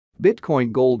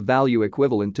Bitcoin gold value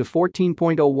equivalent to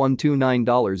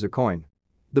 $14.0129 a coin.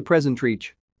 The present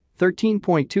reach: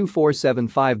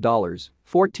 $13.2475,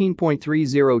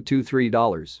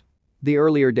 $14.3023. The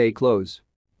earlier day close: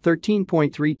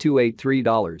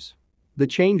 $13.3283. The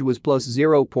change was plus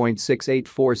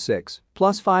 0.6846,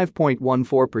 plus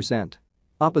 5.14%.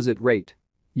 Opposite rate: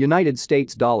 United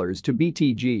States dollars to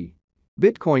BTG.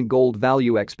 Bitcoin gold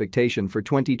value expectation for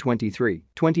 2023,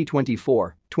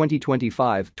 2024,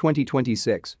 2025,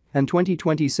 2026, and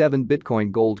 2027.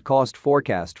 Bitcoin gold cost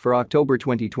forecast for October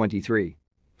 2023.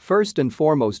 First and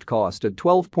foremost, cost at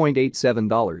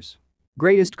 $12.87.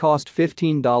 Greatest cost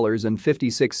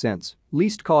 $15.56,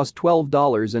 least cost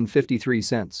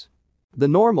 $12.53. The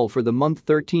normal for the month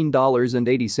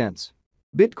 $13.80.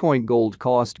 Bitcoin gold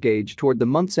cost gauge toward the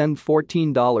month's end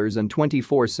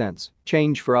 $14.24,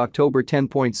 change for October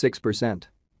 10.6%.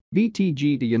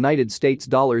 BTG to United States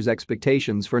dollars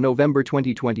expectations for November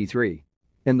 2023.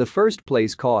 In the first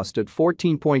place, cost at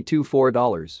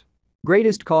 $14.24.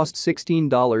 Greatest cost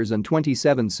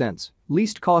 $16.27,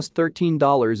 least cost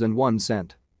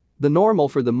 $13.01. The normal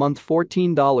for the month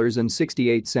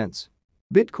 $14.68.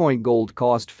 Bitcoin gold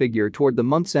cost figure toward the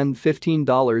month's end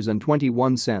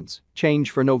 $15.21, change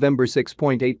for November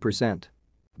 6.8%.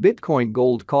 Bitcoin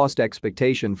gold cost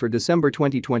expectation for December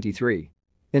 2023.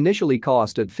 Initially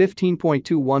cost at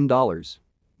 $15.21.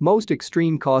 Most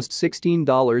extreme cost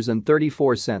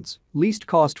 $16.34, least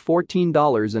cost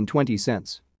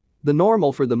 $14.20. The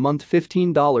normal for the month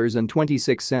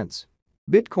 $15.26.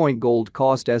 Bitcoin gold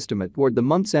cost estimate toward the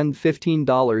month's end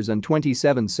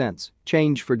 $15.27,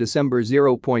 change for December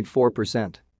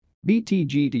 0.4%.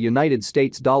 BTG to United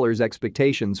States dollars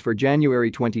expectations for January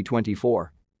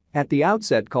 2024. At the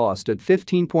outset, cost at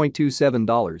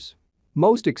 $15.27.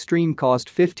 Most extreme cost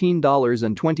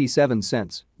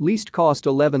 $15.27, least cost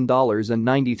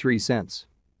 $11.93.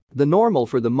 The normal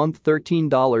for the month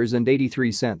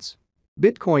 $13.83.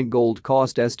 Bitcoin gold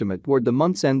cost estimate toward the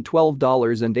month's end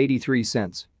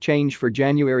 $12.83, change for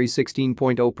January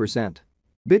 16.0%.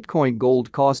 Bitcoin gold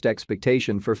cost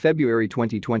expectation for February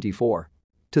 2024.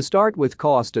 To start with,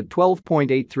 cost at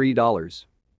 $12.83.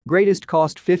 Greatest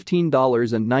cost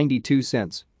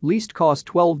 $15.92, least cost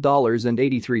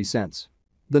 $12.83.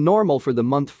 The normal for the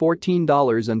month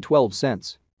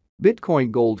 $14.12. Bitcoin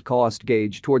gold cost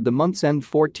gauge toward the month's end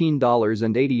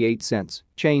 $14.88,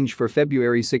 change for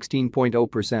February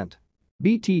 16.0%.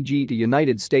 BTG to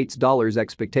United States dollars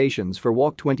expectations for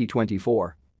WAC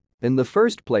 2024. In the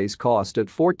first place, cost at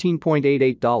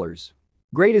 $14.88.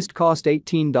 Greatest cost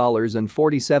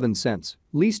 $18.47,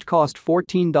 least cost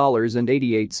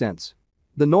 $14.88.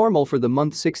 The normal for the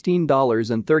month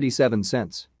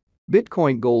 $16.37.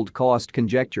 Bitcoin gold cost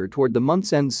conjecture toward the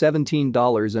month's end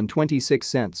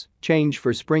 $17.26, change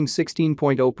for spring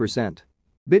 16.0%.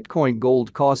 Bitcoin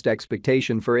gold cost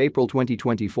expectation for April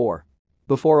 2024.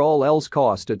 Before all else,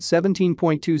 cost at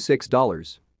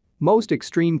 $17.26. Most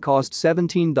extreme cost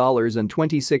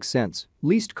 $17.26,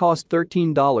 least cost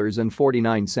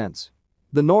 $13.49.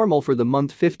 The normal for the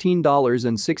month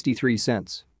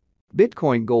 $15.63.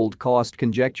 Bitcoin gold cost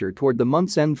conjecture toward the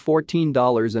month's end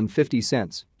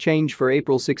 $14.50, change for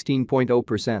April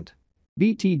 16.0%.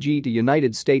 BTG to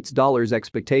United States dollars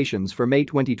expectations for May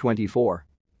 2024.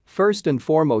 First and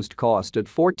foremost, cost at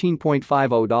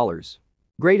 $14.50.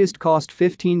 Greatest cost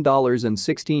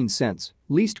 $15.16,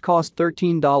 least cost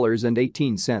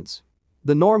 $13.18.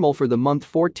 The normal for the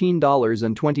month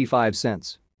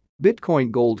 $14.25. Bitcoin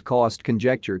gold cost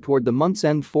conjecture toward the month's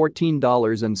end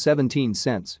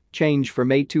 $14.17, change for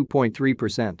May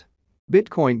 2.3%.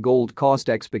 Bitcoin gold cost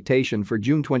expectation for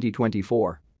June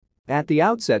 2024. At the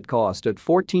outset, cost at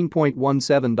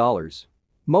 $14.17.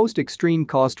 Most extreme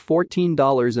cost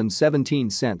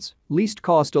 $14.17, least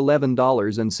cost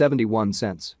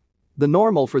 $11.71. The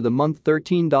normal for the month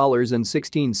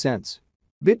 $13.16.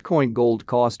 Bitcoin gold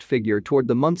cost figure toward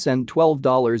the month's end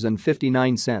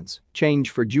 $12.59, change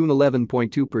for June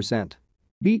 11.2%.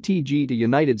 BTG to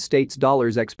United States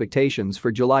dollars expectations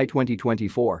for July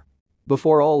 2024.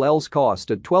 Before all else, cost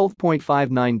at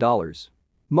 $12.59.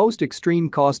 Most extreme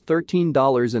cost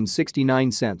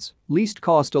 $13.69, least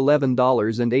cost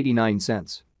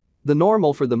 $11.89. The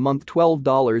normal for the month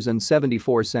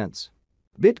 $12.74.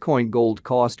 Bitcoin gold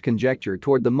cost conjecture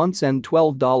toward the month's end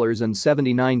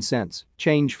 $12.79,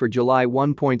 change for July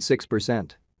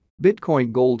 1.6%.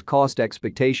 Bitcoin gold cost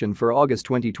expectation for August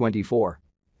 2024.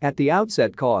 At the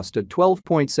outset, cost at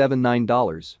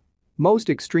 $12.79. Most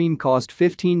extreme cost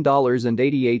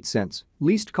 $15.88,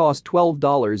 least cost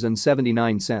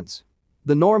 $12.79.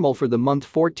 The normal for the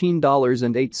month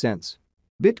 $14.08.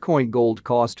 Bitcoin gold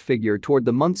cost figure toward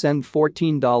the month's end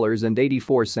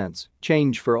 $14.84,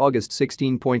 change for August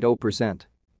 16.0%.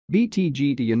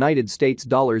 BTG to United States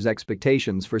dollars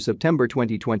expectations for September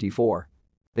 2024.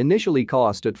 Initially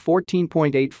cost at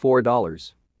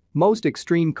 $14.84. Most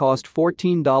extreme cost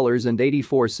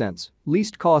 $14.84,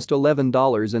 least cost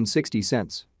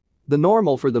 $11.60. The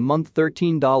normal for the month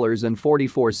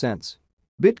 $13.44.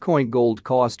 Bitcoin gold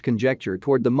cost conjecture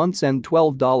toward the month's end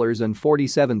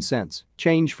 $12.47,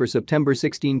 change for September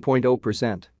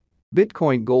 16.0%.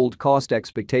 Bitcoin gold cost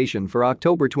expectation for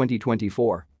October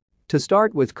 2024. To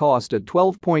start with cost at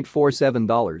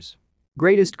 $12.47.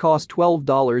 Greatest cost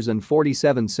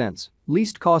 $12.47,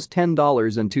 least cost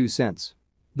 $10.02.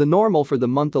 The normal for the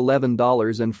month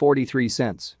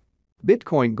 $11.43.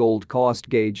 Bitcoin gold cost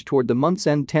gauge toward the month's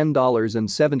end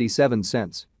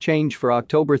 $10.77, change for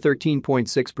October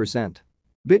 13.6%.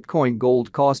 Bitcoin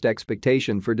gold cost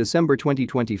expectation for December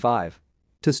 2025.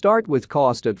 To start with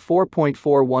cost at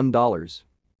 $4.41.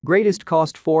 Greatest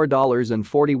cost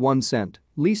 $4.41,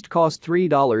 least cost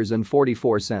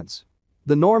 $3.44.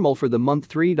 The normal for the month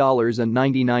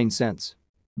 $3.99.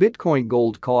 Bitcoin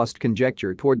gold cost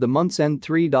conjecture toward the month's end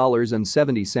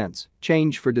 $3.70,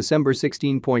 change for December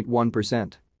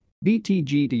 16.1%.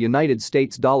 BTG to United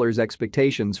States dollars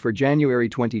expectations for January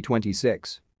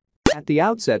 2026. At the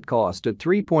outset cost at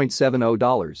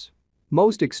 $3.70.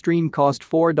 Most extreme cost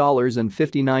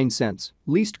 $4.59,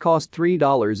 least cost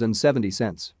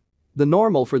 $3.70. The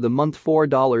normal for the month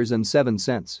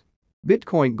 $4.07.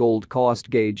 Bitcoin gold cost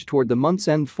gauge toward the month's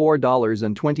end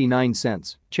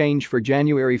 $4.29, change for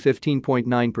January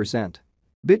 15.9%.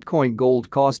 Bitcoin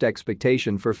gold cost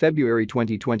expectation for February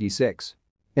 2026.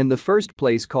 In the first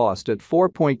place cost at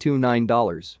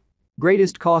 $4.29.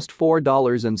 Greatest cost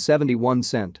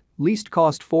 $4.71, least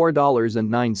cost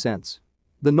 $4.09.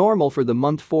 The normal for the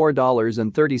month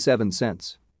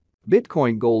 $4.37.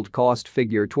 Bitcoin gold cost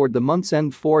figure toward the month's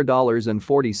end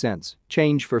 $4.40,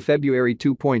 change for February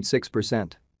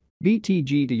 2.6%.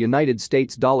 BTG to United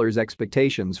States dollars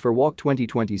expectations for WAC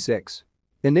 2026.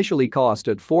 Initially cost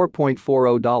at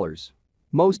 $4.40.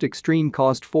 Most extreme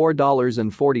cost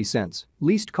 $4.40,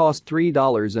 least cost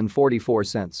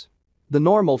 $3.44. The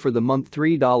normal for the month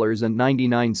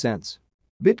 $3.99.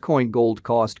 Bitcoin gold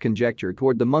cost conjecture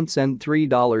toward the month's end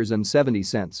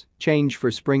 $3.70, change for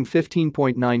spring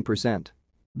 15.9%.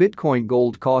 Bitcoin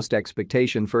gold cost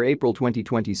expectation for April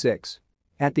 2026.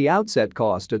 At the outset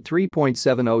cost at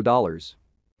 $3.70.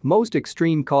 Most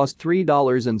extreme cost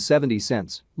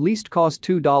 $3.70, least cost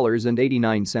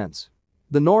 $2.89.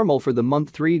 The normal for the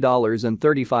month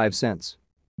 $3.35.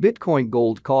 Bitcoin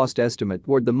gold cost estimate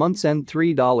toward the month's end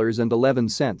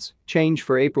 $3.11, change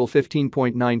for April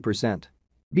 15.9%.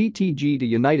 BTG to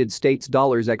United States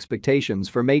dollars expectations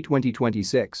for May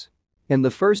 2026. In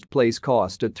the first place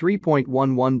cost at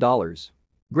 $3.11.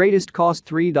 Greatest cost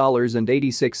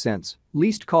 $3.86,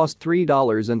 least cost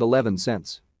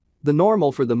 $3.11. The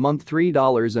normal for the month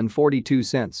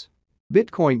 $3.42.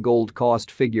 Bitcoin gold cost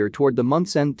figure toward the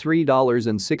month's end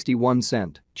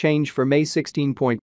 $3.61, change for May 16.